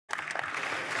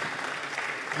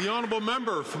The honourable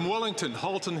member from Wellington,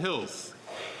 Halton Hills.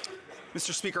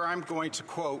 Mr. Speaker, I'm going to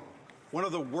quote one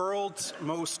of the world's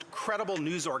most credible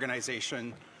news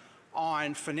organizations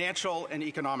on financial and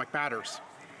economic matters.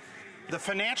 The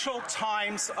Financial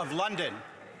Times of London,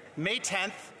 May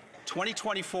 10th,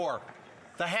 2024.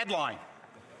 The headline: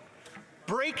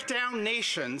 Breakdown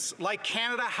nations like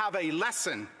Canada have a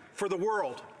lesson for the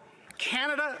world.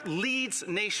 Canada leads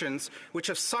nations which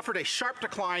have suffered a sharp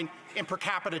decline in per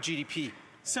capita GDP.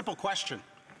 Simple question.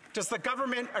 Does the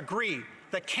government agree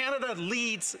that Canada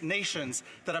leads nations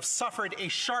that have suffered a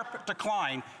sharp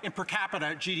decline in per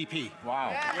capita GDP? Wow.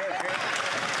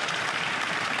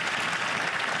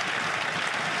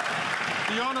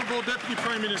 The Honourable Deputy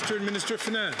Prime Minister and Minister of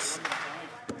Finance.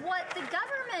 What the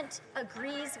government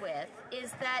agrees with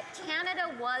is that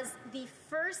Canada was the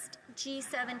first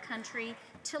G7 country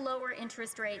to lower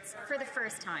interest rates for the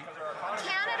first time.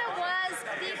 Canada was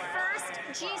the first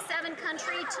G7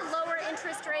 country to lower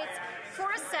interest rates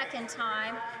for a second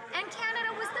time, and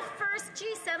Canada was the first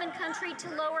G7 country to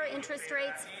lower interest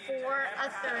rates for a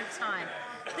third time.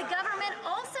 The government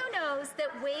also knows that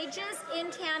wages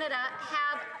in Canada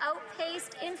have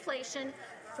outpaced inflation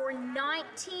for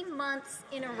 19 months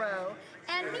in a row,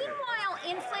 and meanwhile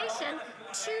inflation,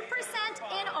 2%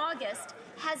 in August,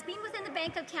 has been within the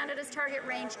Bank of Canada's target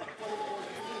range.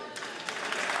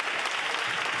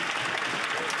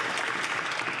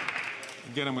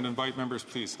 Again, I'm going to invite members,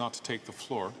 please, not to take the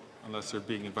floor unless they're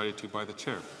being invited to by the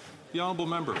chair. The honourable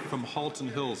member from Halton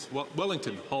Hills,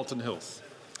 Wellington, Halton Hills.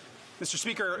 Mr.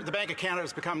 Speaker, the Bank of Canada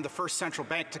has become the first central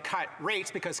bank to cut rates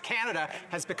because Canada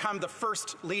has become the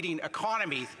first leading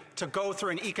economy to go through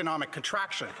an economic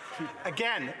contraction.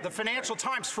 Again, the Financial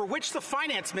Times, for which the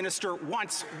finance minister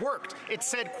once worked, it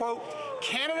said, quote,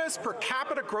 Canada's per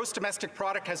capita gross domestic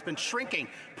product has been shrinking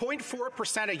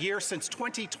 0.4% a year since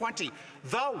 2020,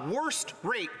 the worst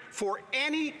rate for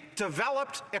any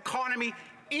developed economy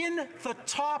in the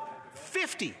top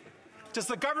 50. Does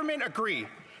the government agree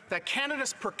that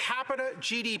Canada's per capita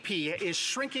GDP is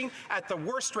shrinking at the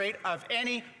worst rate of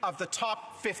any of the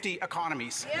top 50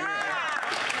 economies?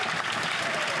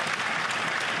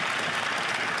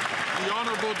 The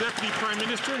Honourable Deputy Prime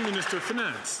Minister and Minister of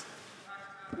Finance.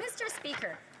 Mr.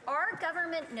 Speaker, our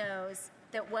government knows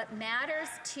that what matters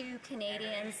to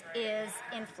Canadians is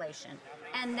inflation.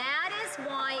 And that is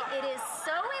why it is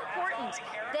so important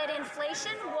that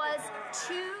inflation was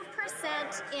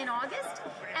 2% in August,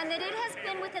 and that it has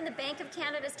been within the Bank of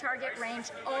Canada's target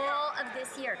range all of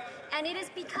this year. And it is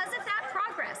because of that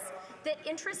progress that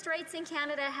interest rates in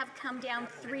Canada have come down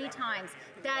 3 times.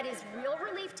 That is real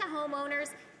relief to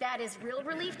homeowners, that is real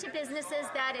relief to businesses,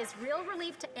 that is real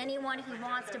relief to anyone who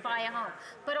wants to buy a home.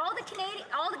 But all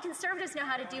the Conservatives know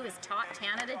how to do is talk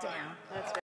Canada down.